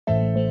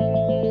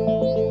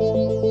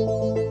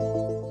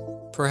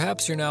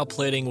Perhaps you're now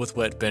plating with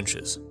wet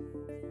benches,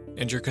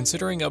 and you're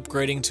considering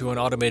upgrading to an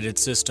automated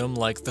system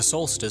like the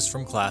Solstice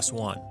from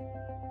ClassOne.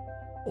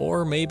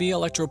 Or maybe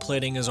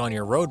electroplating is on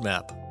your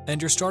roadmap,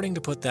 and you're starting to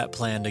put that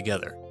plan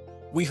together.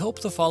 We hope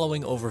the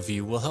following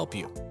overview will help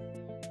you.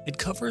 It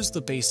covers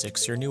the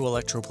basics your new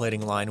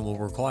electroplating line will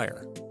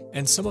require,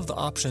 and some of the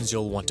options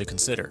you'll want to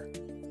consider.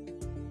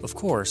 Of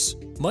course,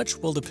 much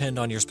will depend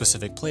on your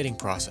specific plating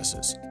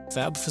processes,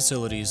 fab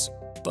facilities,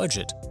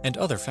 budget, and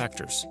other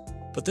factors,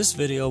 but this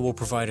video will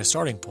provide a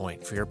starting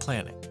point for your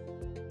planning.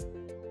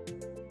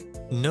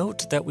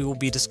 Note that we will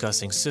be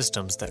discussing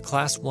systems that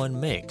ClassOne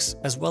makes,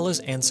 as well as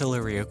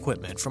ancillary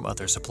equipment from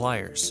other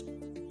suppliers.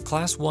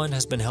 ClassOne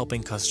has been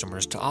helping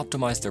customers to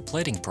optimize their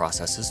plating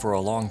processes for a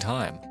long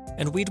time,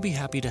 and we'd be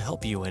happy to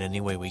help you in any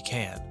way we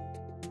can.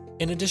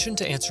 In addition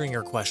to answering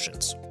your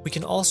questions, we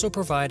can also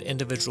provide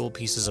individual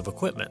pieces of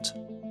equipment,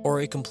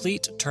 or a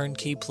complete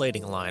turnkey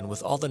plating line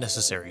with all the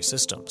necessary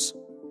systems.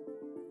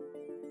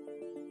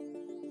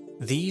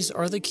 These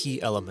are the key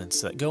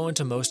elements that go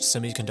into most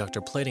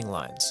semiconductor plating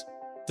lines.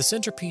 The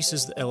centerpiece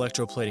is the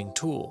electroplating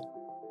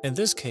tool, in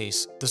this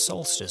case, the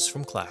Solstice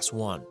from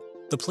ClassOne.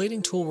 The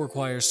plating tool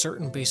requires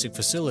certain basic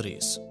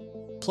facilities,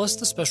 plus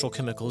the special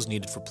chemicals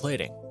needed for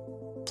plating,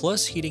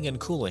 plus heating and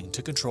cooling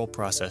to control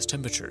process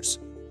temperatures,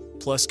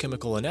 plus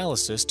chemical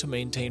analysis to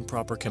maintain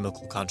proper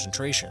chemical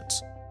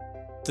concentrations.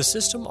 The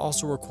system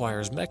also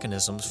requires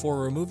mechanisms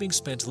for removing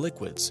spent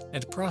liquids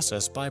and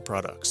process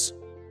byproducts.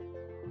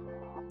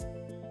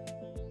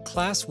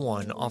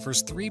 ClassOne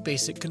offers three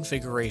basic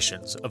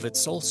configurations of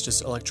its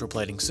Solstice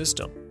electroplating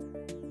system.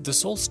 The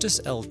Solstice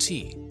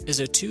LT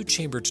is a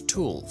two-chambered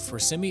tool for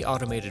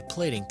semi-automated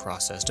plating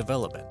process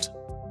development.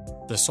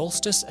 The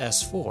Solstice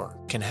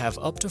S4 can have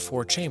up to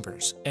 4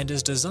 chambers and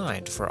is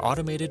designed for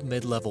automated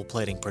mid-level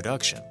plating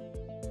production.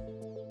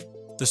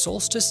 The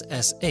Solstice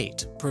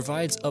S8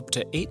 provides up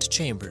to 8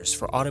 chambers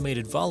for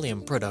automated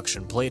volume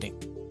production plating.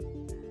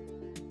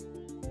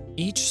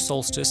 Each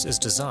Solstice is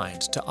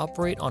designed to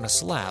operate on a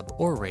slab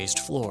or raised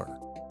floor.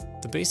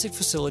 The basic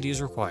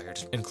facilities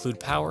required include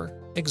power,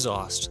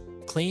 exhaust,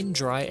 clean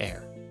dry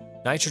air,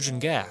 nitrogen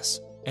gas,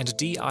 and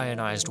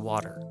deionized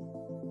water.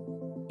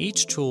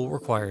 Each tool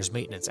requires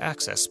maintenance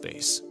access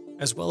space,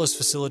 as well as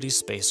facility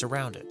space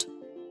around it.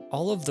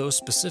 All of those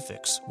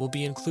specifics will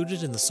be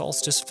included in the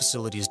Solstice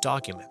facilities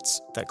documents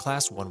that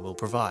ClassOne will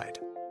provide.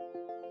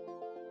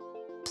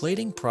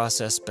 Plating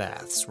process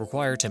baths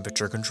require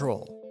temperature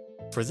control.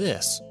 For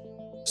this,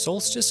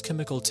 Solstice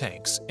chemical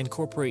tanks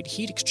incorporate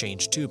heat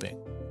exchange tubing,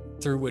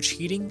 through which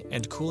heating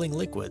and cooling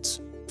liquids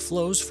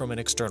flows from an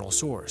external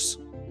source.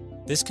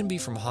 This can be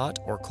from hot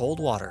or cold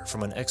water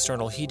from an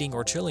external heating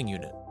or chilling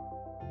unit.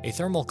 A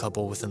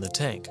thermocouple within the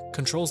tank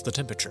controls the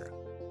temperature.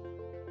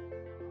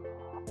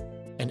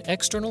 An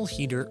external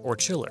heater or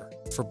chiller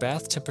for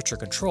bath temperature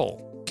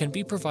control can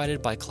be provided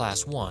by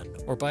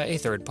ClassOne or by a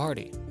third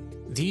party.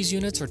 These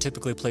units are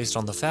typically placed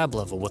on the fab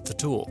level with the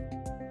tool,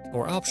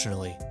 or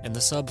optionally in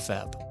the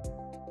sub-fab.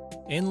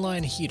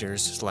 Inline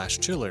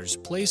heaters/chillers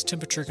place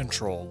temperature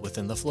control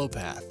within the flow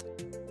path,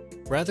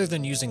 rather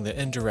than using the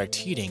indirect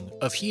heating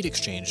of heat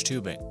exchange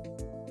tubing.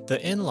 The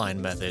inline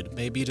method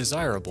may be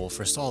desirable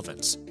for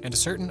solvents and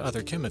certain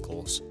other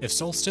chemicals if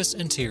Solstice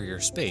interior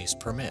space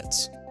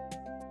permits.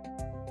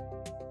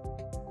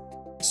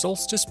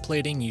 Solstice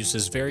plating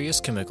uses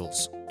various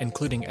chemicals,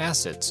 including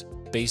acids,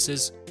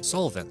 bases,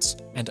 solvents,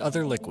 and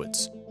other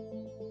liquids.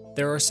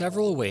 There are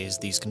several ways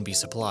these can be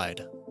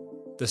supplied.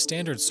 The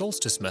standard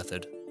Solstice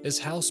method is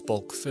house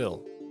bulk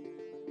fill.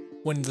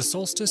 When the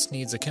Solstice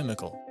needs a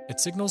chemical, it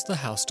signals the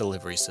house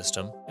delivery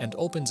system and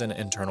opens an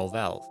internal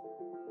valve.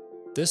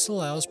 This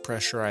allows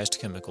pressurized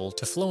chemical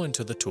to flow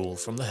into the tool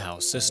from the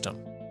house system.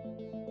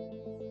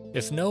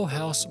 If no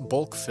house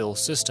bulk fill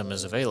system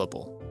is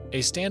available, a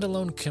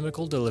standalone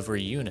chemical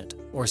delivery unit,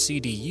 or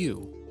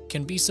CDU,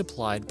 can be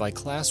supplied by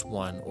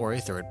ClassOne or a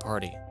third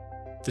party.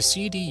 The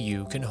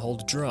CDU can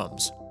hold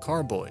drums,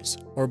 carboys,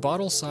 or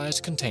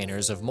bottle-sized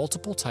containers of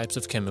multiple types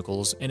of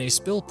chemicals in a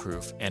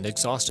spill-proof and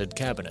exhausted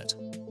cabinet.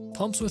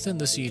 Pumps within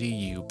the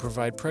CDU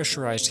provide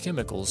pressurized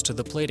chemicals to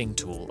the plating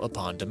tool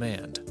upon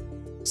demand.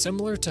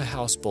 Similar to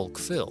house bulk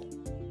fill,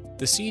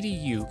 the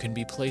CDU can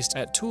be placed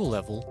at tool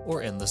level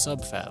or in the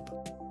subfab.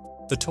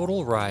 The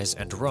total rise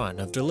and run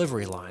of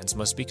delivery lines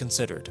must be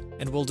considered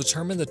and will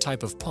determine the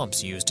type of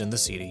pumps used in the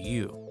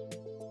CDU.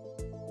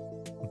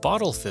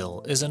 Bottle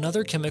fill is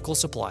another chemical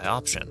supply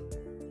option.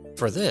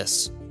 For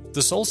this,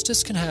 the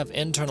Solstice can have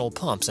internal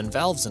pumps and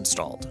valves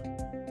installed,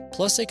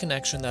 plus a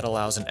connection that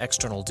allows an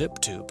external dip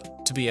tube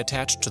to be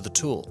attached to the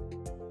tool.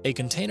 A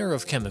container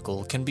of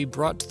chemical can be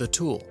brought to the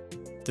tool,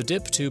 the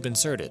dip tube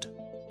inserted,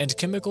 and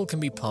chemical can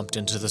be pumped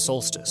into the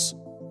Solstice.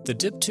 The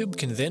dip tube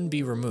can then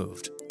be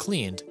removed,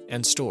 cleaned,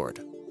 and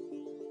stored.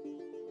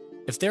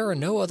 If there are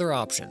no other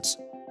options,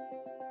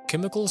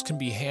 chemicals can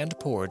be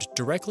hand-poured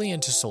directly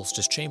into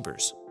Solstice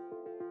chambers.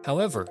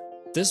 However,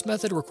 this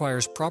method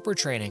requires proper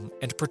training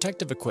and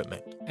protective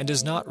equipment and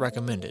is not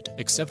recommended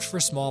except for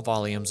small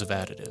volumes of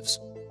additives.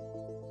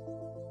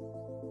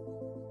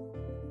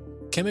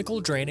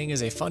 Chemical draining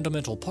is a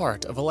fundamental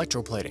part of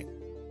electroplating.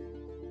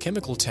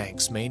 Chemical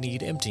tanks may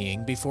need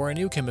emptying before a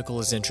new chemical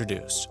is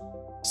introduced.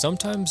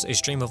 Sometimes a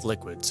stream of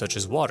liquid, such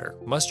as water,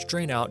 must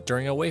drain out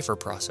during a wafer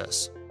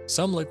process.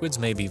 Some liquids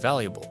may be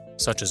valuable,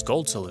 such as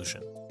gold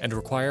solution, and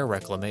require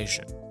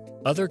reclamation.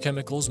 Other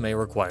chemicals may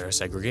require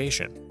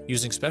segregation,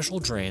 using special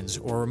drains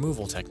or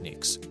removal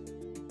techniques.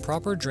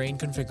 Proper drain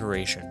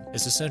configuration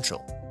is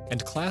essential,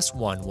 and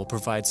ClassOne will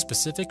provide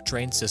specific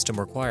drain system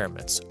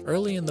requirements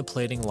early in the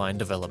plating line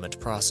development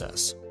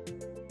process.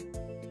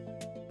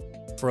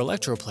 For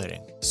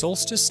electroplating,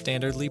 Solstice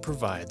standardly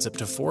provides up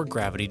to 4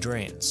 gravity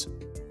drains.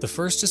 The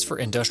first is for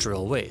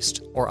industrial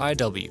waste, or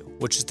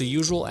IW, which is the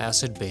usual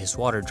acid-based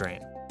water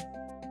drain.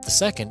 The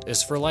second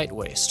is for light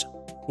waste,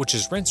 which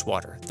is rinse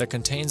water that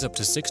contains up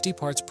to 60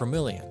 parts per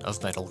million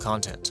of metal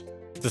content.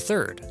 The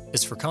third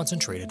is for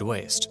concentrated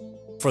waste,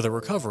 for the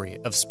recovery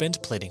of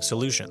spent plating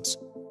solutions.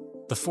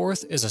 The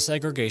fourth is a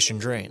segregation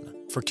drain,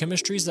 for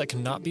chemistries that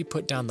cannot be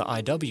put down the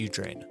IW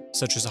drain,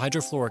 such as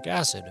hydrofluoric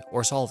acid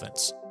or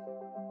solvents.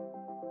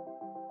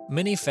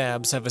 Many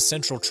fabs have a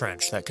central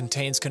trench that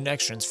contains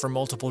connections for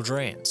multiple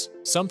drains.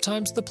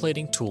 Sometimes the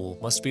plating tool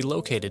must be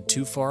located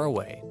too far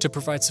away to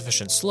provide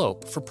sufficient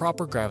slope for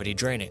proper gravity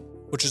draining,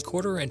 which is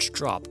 1/4 inch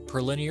drop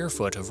per linear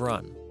foot of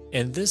run.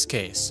 In this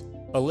case,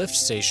 a lift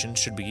station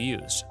should be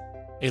used.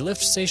 A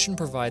lift station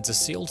provides a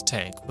sealed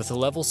tank with a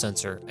level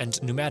sensor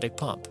and pneumatic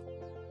pump.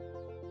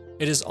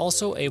 It is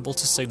also able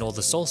to signal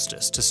the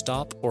Solstice to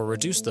stop or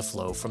reduce the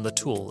flow from the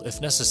tool if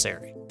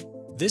necessary.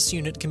 This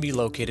unit can be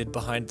located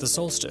behind the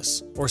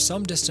Solstice or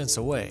some distance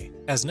away,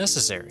 as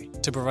necessary,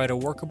 to provide a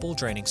workable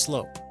draining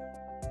slope.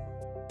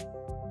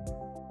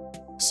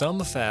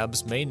 Some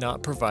fabs may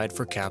not provide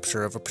for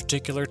capture of a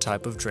particular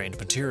type of drained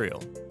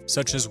material,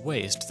 such as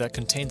waste that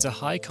contains a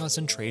high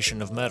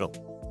concentration of metal.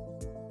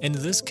 In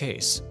this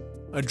case,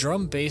 a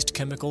drum-based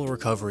chemical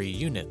recovery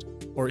unit,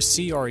 or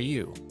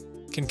CRU,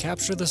 can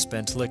capture the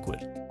spent liquid.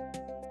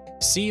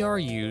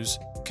 CRUs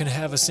can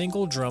have a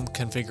single drum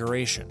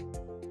configuration,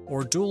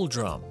 or dual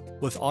drum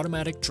with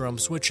automatic drum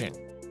switching.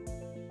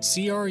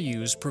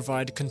 CRUs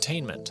provide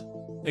containment,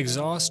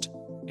 exhaust,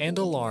 and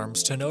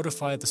alarms to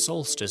notify the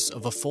Solstice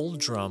of a full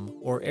drum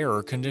or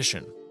error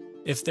condition.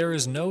 If there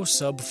is no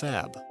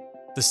sub-fab,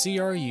 the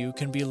CRU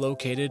can be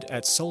located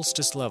at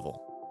Solstice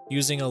level,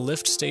 using a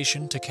lift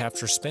station to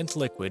capture spent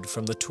liquid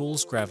from the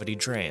tool's gravity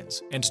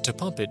drains and to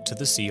pump it to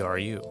the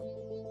CRU.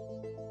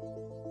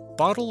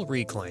 Bottle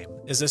reclaim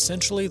is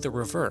essentially the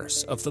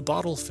reverse of the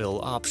bottle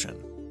fill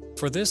option.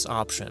 For this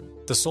option,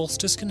 the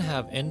Solstice can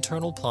have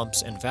internal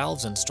pumps and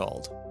valves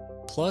installed,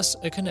 plus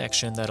a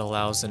connection that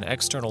allows an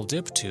external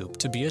dip tube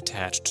to be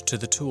attached to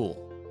the tool.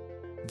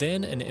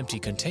 Then an empty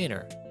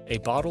container, a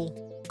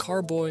bottle,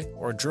 carboy,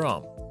 or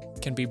drum,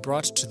 can be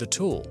brought to the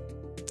tool,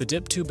 the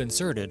dip tube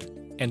inserted,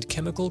 and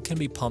chemical can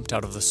be pumped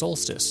out of the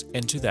Solstice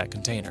into that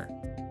container.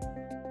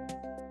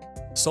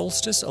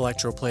 Solstice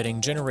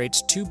electroplating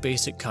generates 2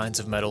 basic kinds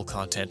of metal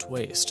content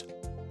waste: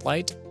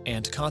 light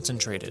and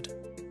concentrated.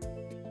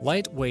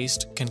 Light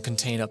waste can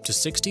contain up to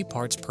 60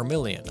 parts per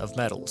million of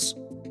metals.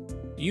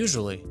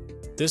 Usually,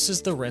 this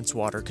is the rinse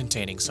water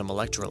containing some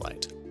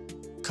electrolyte.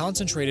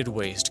 Concentrated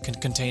waste can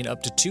contain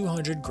up to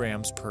 200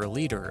 grams per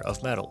liter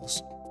of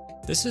metals.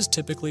 This is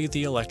typically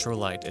the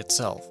electrolyte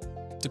itself,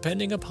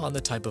 depending upon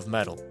the type of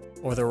metal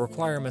or the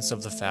requirements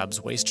of the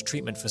fab's waste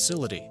treatment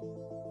facility.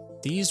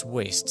 These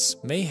wastes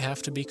may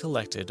have to be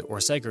collected or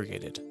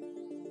segregated.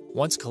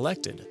 Once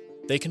collected,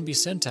 they can be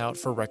sent out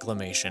for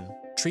reclamation,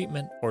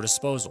 treatment, or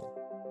disposal.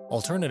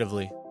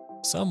 Alternatively,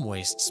 some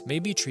wastes may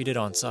be treated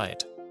on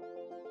site.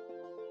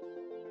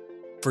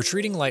 For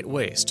treating light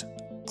waste,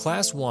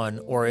 ClassOne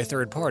or a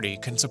third party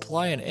can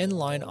supply an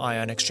inline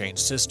ion exchange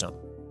system.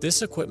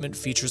 This equipment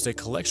features a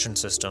collection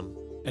system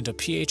and a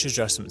pH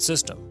adjustment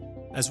system,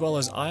 as well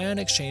as ion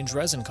exchange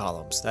resin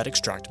columns that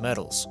extract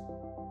metals.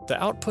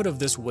 The output of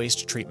this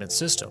waste treatment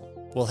system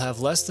will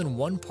have less than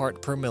 1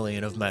 part per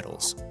million of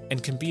metals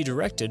and can be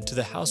directed to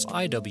the house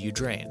IW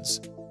drains.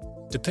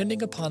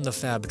 Depending upon the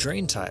fab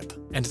drain type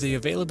and the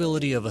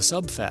availability of a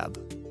sub-fab,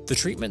 the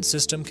treatment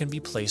system can be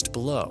placed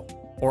below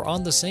or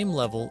on the same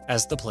level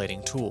as the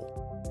plating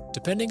tool.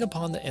 Depending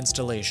upon the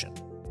installation,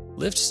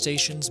 lift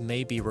stations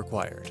may be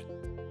required.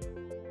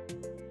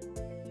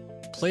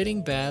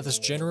 Plating baths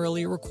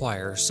generally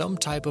require some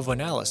type of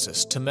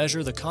analysis to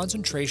measure the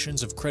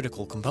concentrations of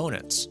critical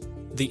components.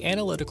 The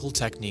analytical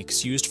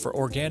techniques used for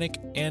organic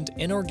and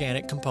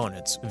inorganic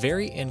components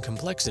vary in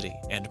complexity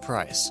and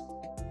price.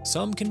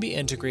 Some can be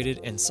integrated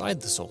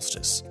inside the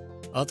Solstice,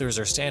 others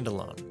are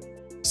standalone.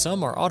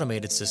 Some are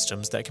automated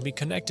systems that can be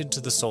connected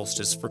to the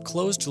Solstice for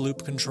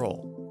closed-loop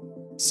control.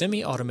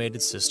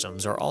 Semi-automated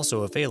systems are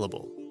also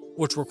available,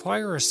 which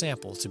require a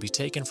sample to be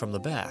taken from the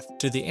bath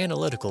to the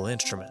analytical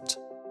instrument.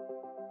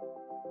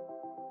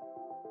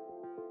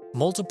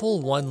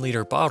 Multiple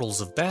 1-liter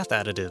bottles of bath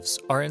additives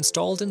are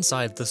installed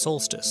inside the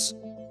Solstice.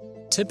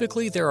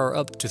 Typically there are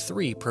up to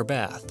 3 per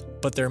bath,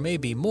 but there may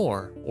be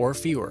more or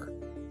fewer.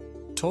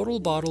 Total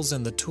bottles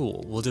in the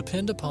tool will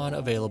depend upon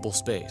available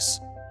space.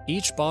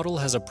 Each bottle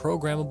has a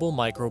programmable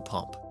micro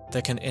pump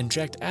that can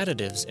inject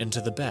additives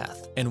into the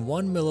bath in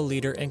 1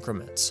 milliliter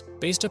increments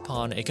based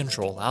upon a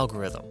control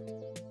algorithm.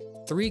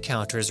 3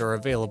 counters are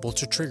available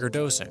to trigger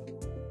dosing: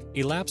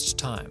 elapsed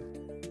time,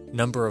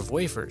 number of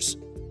wafers,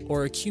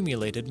 or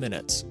accumulated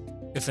minutes.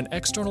 If an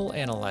external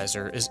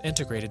analyzer is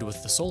integrated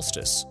with the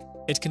Solstice,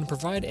 it can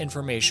provide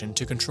information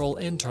to control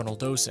internal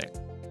dosing.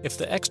 If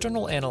the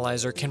external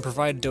analyzer can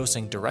provide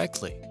dosing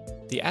directly,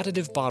 the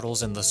additive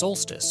bottles in the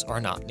Solstice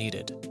are not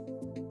needed.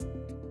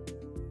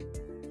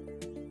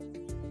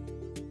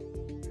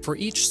 For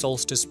each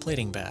Solstice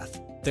plating bath,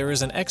 there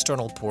is an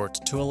external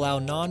port to allow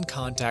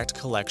non-contact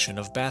collection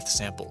of bath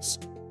samples.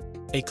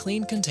 A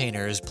clean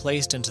container is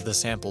placed into the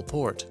sample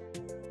port.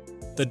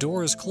 The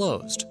door is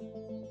closed,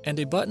 and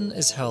a button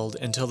is held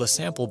until the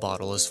sample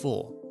bottle is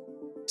full.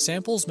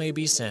 Samples may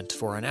be sent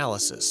for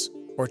analysis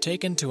or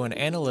taken to an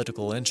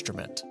analytical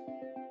instrument.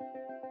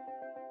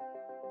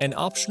 An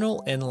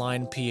optional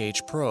inline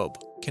pH probe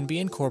can be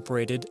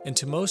incorporated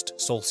into most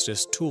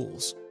Solstice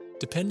tools,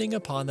 depending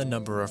upon the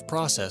number of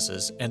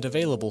processes and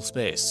available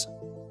space.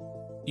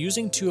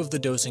 Using 2 of the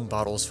dosing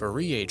bottles for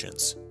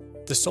reagents,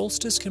 the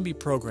Solstice can be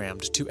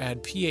programmed to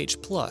add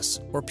pH plus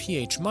or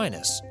pH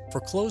minus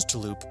for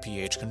closed-loop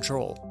pH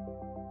control.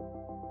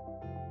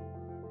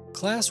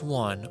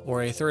 ClassOne,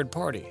 or a third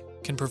party,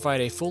 can provide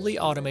a fully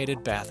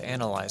automated bath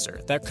analyzer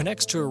that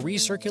connects to a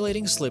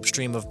recirculating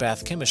slipstream of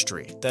bath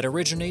chemistry that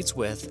originates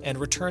with and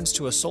returns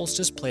to a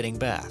Solstice plating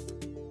bath.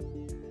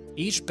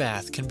 Each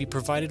bath can be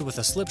provided with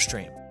a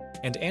slipstream,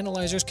 and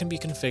analyzers can be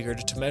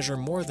configured to measure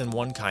more than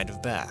one kind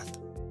of bath.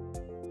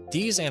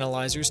 These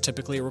analyzers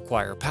typically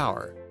require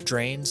power,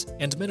 drains,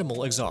 and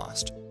minimal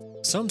exhaust.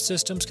 Some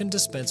systems can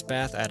dispense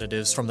bath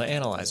additives from the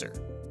analyzer.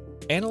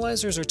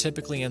 Analyzers are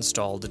typically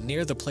installed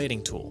near the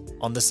plating tool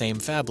on the same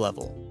fab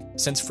level,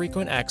 since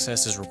frequent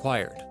access is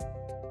required.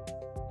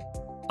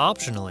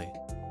 Optionally,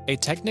 a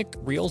Technic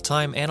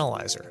Real-Time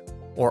Analyzer,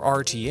 or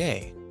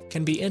RTA,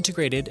 can be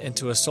integrated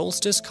into a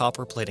Solstice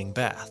copper plating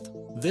bath.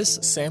 This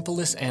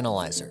sampleless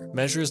analyzer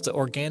measures the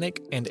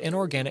organic and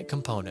inorganic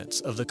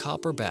components of the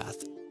copper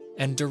bath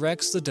and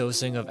directs the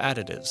dosing of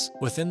additives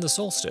within the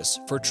Solstice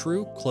for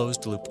true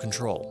closed-loop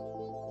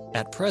control.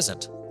 At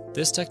present,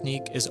 this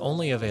technique is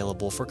only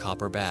available for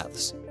copper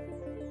baths.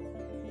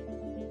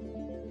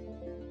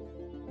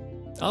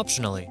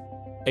 Optionally,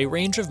 a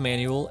range of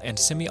manual and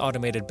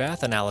semi-automated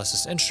bath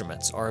analysis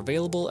instruments are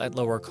available at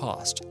lower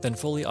cost than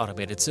fully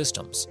automated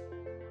systems.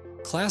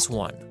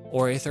 ClassOne,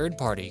 or a third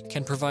party,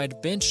 can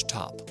provide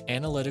bench-top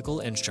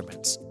analytical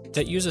instruments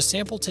that use a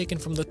sample taken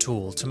from the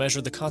tool to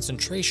measure the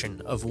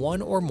concentration of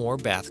one or more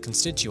bath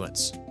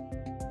constituents.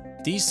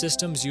 These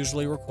systems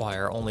usually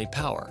require only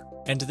power,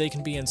 and they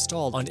can be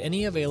installed on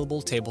any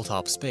available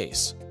tabletop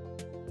space.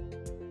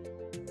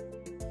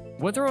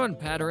 Whether on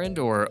patterned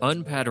or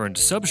unpatterned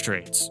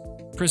substrates,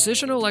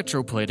 precision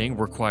electroplating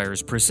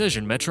requires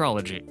precision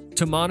metrology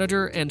to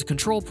monitor and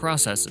control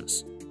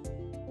processes.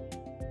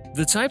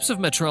 The types of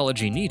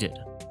metrology needed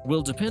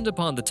will depend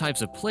upon the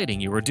types of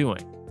plating you are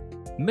doing.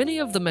 Many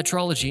of the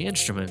metrology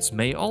instruments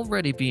may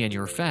already be in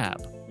your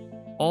fab,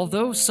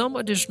 although some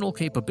additional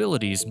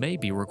capabilities may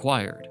be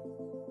required.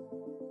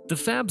 The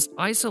fab's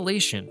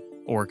isolation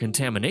or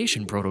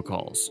contamination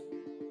protocols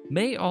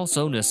may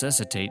also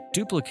necessitate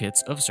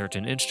duplicates of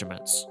certain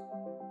instruments.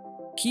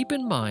 Keep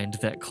in mind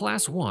that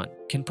ClassOne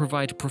can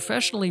provide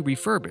professionally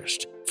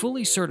refurbished,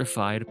 fully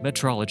certified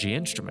metrology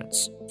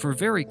instruments for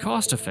very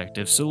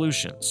cost-effective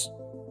solutions.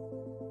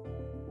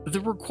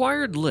 The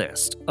required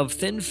list of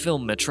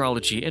thin-film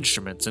metrology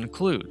instruments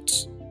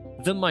includes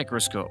the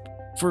microscope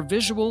for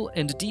visual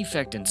and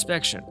defect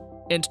inspection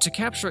and to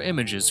capture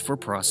images for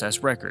process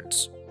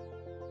records,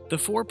 the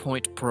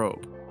 4-point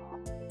probe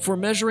for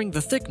measuring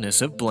the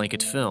thickness of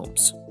blanket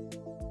films,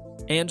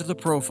 and the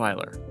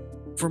profiler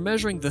for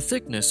measuring the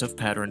thickness of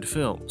patterned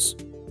films,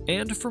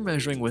 and for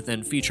measuring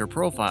within feature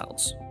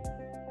profiles.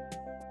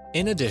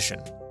 In addition,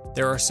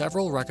 there are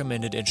several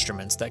recommended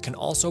instruments that can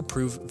also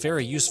prove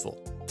very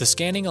useful. The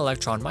scanning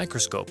electron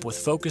microscope with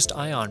focused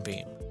ion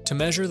beam to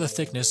measure the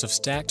thickness of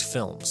stacked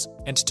films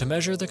and to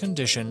measure the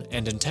condition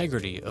and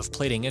integrity of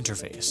plating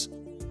interface.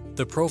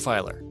 The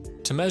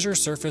profiler to measure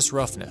surface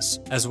roughness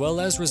as well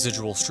as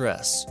residual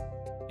stress.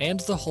 And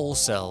the whole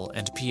cell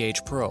and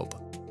pH probe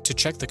to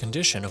check the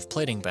condition of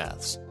plating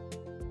baths.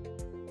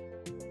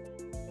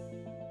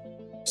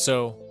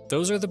 So,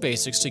 those are the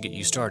basics to get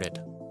you started.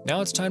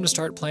 Now it's time to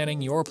start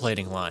planning your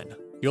plating line.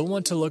 You'll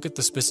want to look at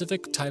the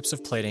specific types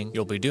of plating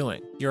you'll be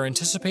doing, your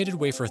anticipated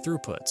wafer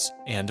throughputs,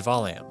 and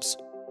volumes.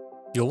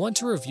 You'll want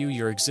to review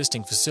your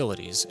existing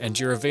facilities and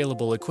your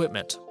available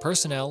equipment,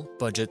 personnel,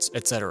 budgets,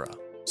 etc.,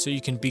 so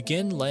you can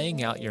begin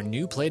laying out your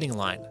new plating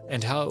line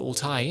and how it will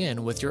tie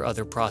in with your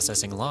other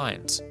processing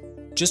lines.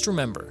 Just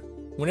remember,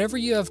 whenever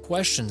you have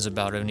questions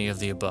about any of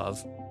the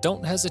above,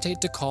 don't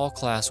hesitate to call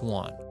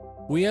ClassOne.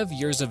 We have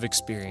years of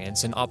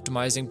experience in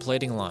optimizing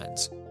plating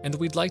lines, and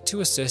we'd like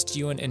to assist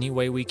you in any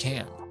way we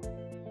can.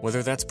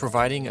 Whether that's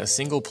providing a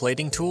single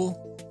plating tool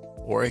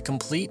or a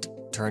complete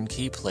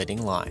turnkey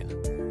plating line.